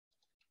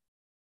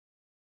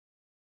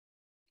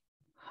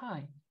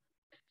Hi,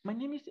 my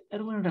name is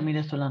Erwin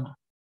Ramirez-Solano.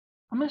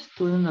 I'm a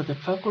student at the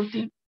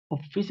Faculty of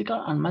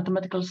Physical and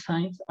Mathematical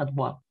Science at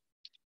UAP.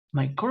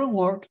 My current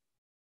work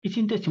is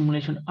in the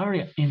simulation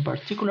area, in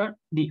particular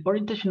the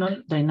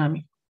orientational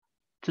dynamic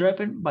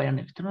driven by an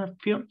external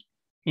field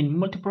in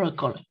multipolar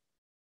colloid.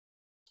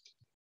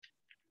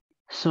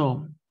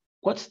 So,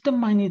 what's the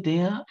main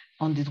idea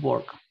on this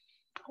work?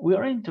 We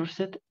are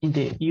interested in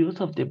the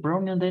use of the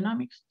Brownian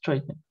dynamics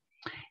treatment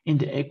in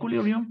the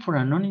equilibrium for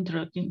a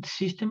non-interacting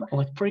system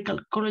of spherical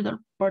colloidal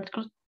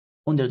particles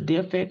under the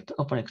effect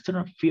of an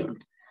external field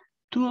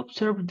to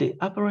observe the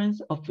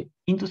appearance of the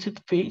induced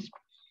phase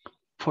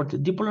for the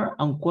dipolar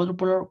and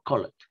quadrupolar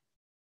colloid.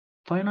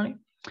 Finally,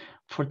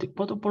 for the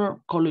quadrupolar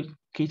colloid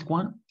case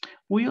 1,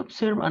 we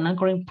observe an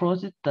anchoring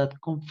process that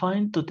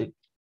confined to the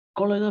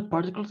colloidal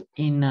particles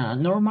in a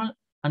normal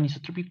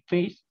anisotropic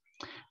phase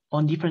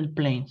on different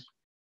planes.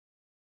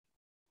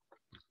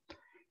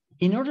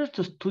 In order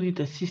to study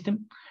the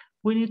system,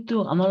 we need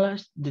to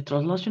analyze the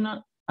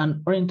translational and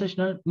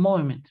orientational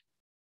movement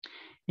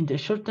in the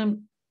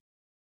short-time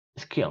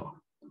scale,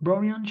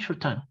 Brownian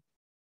short-time.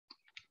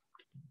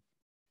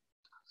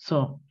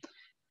 So,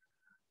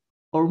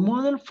 our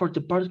model for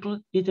the particles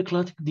is the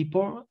classic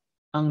dipolar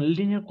and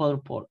linear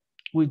quadrupolar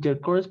with their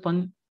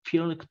corresponding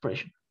field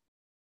expression.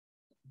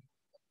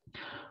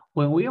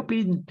 When we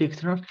apply the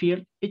external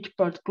field, each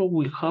particle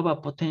will have a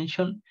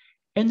potential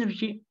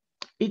energy.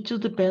 It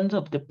just depends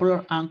on the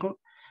polar angle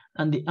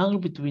and the angle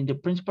between the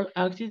principal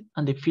axis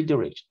and the field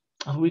direction,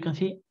 as we can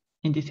see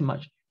in this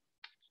image.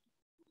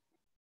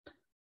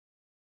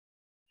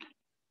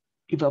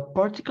 If a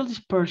particle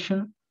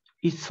dispersion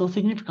is so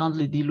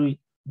significantly diluted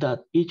that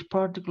each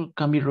particle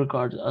can be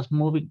regarded as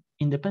moving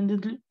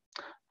independently,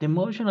 the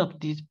motion of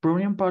this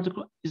Brownian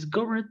particle is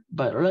governed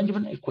by a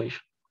Langevin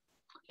equation.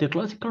 The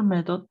classical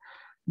method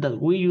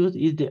that we use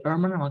is the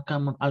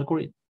Herman-Kammon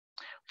algorithm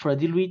for a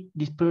diluted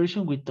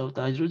dispersion without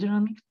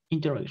hydrodynamic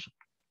interaction.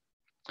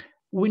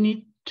 We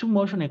need two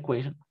motion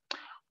equations,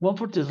 one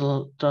for the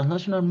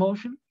translational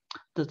motion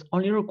that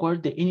only requires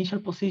the initial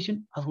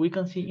position, as we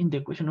can see in the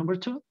equation number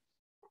 2,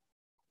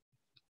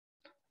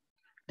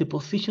 the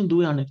position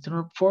due to an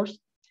external force,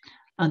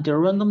 and the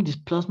random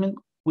displacement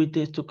with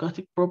the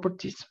stochastic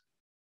properties,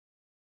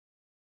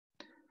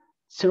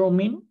 zero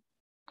mean,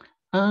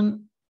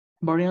 and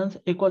variance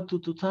equal to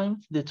 2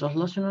 times the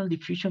translational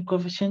diffusion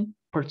coefficient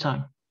per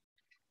time.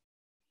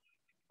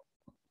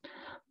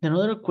 The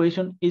other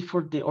equation is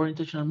for the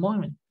orientational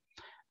moment,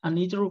 and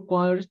it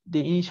requires the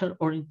initial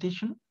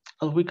orientation,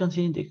 as we can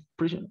see in the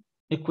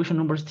equation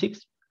number 6.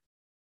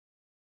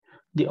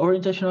 The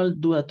orientational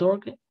due to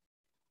torque,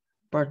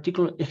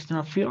 particular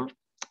external field,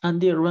 and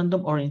the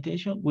random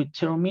orientation with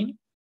zero mean,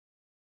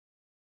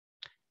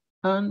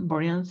 and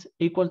variance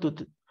equal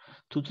to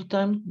 2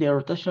 times the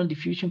rotational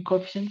diffusion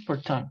coefficient per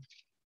time.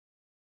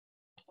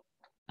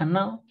 And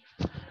now,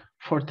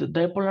 for the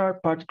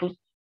dipolar particles,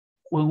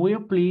 when we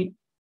apply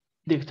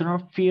the external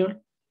field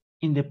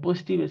in the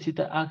positive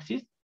zeta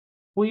axis,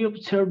 we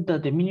observe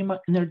that the minimal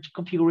energy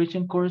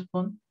configuration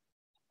corresponds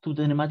to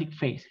the nematic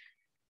phase.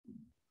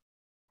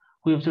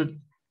 We observe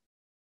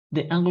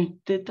the angle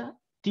theta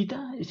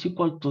is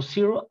equal to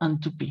 0 and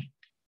 2p.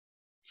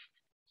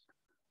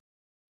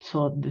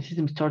 So the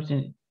system starts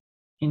in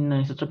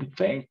isotropic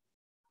phase.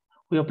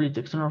 We apply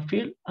the external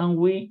field and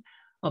we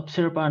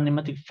observe a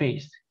nematic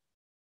phase,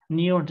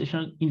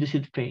 neo-rotational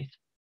induced phase.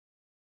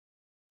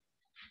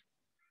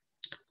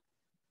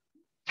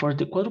 For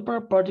the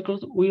quadrupolar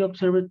particles, we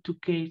observed two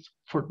cases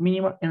for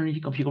minimal energy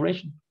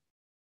configuration.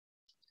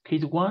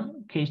 Case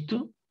 1, case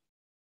 2.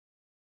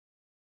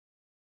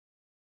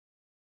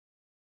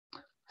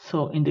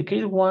 So in the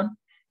case 1,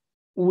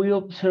 we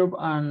observe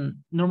a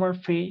normal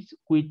phase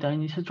with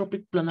an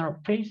isotropic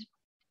planar phase.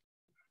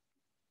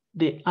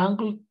 The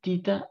angle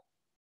theta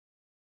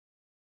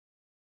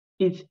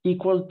is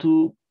equal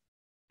to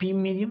p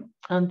medium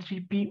and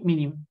 3p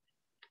medium.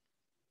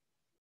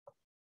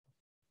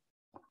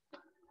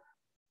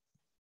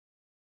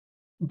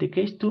 In the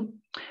case 2,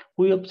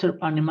 we observe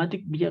a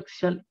nematic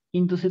biaxial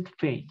induced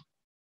phase.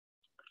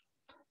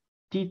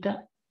 Theta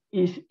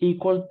is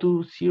equal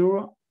to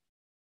 0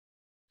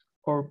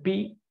 or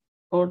p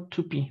or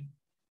 2p.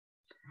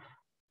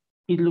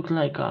 It looks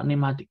like a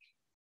nematic.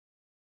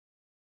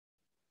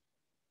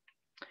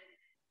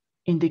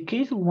 In the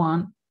case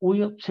 1,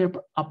 we observe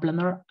a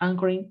planar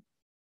anchoring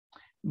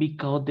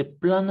because the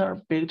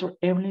planar vector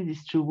evenly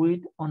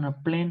distributed on a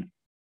plane,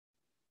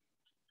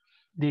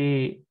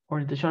 the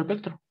orientational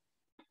vector.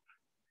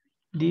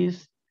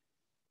 This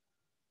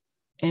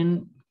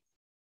and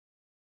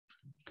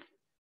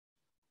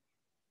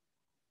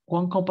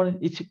one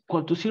component is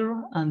equal to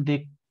 0 and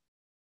the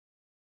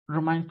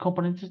remaining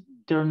components,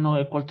 they're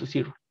not equal to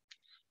 0.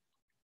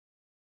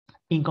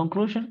 In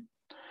conclusion,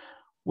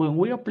 when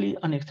we apply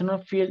an external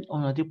field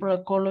on a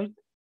dipolar colloid,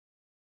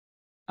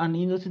 an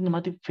induced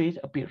nematic phase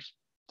appears.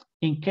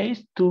 In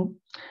case 2,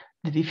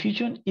 the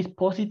diffusion is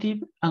positive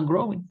and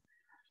growing.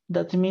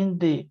 That means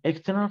the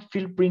external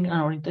field brings an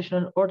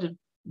orientational order,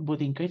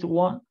 but in case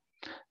 1,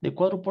 the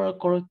quadrupolar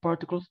colloid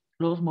particles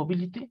lose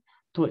mobility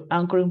to an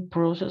anchoring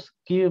process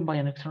given by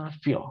an external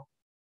field.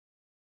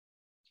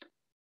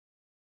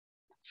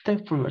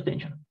 Thanks for your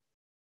attention.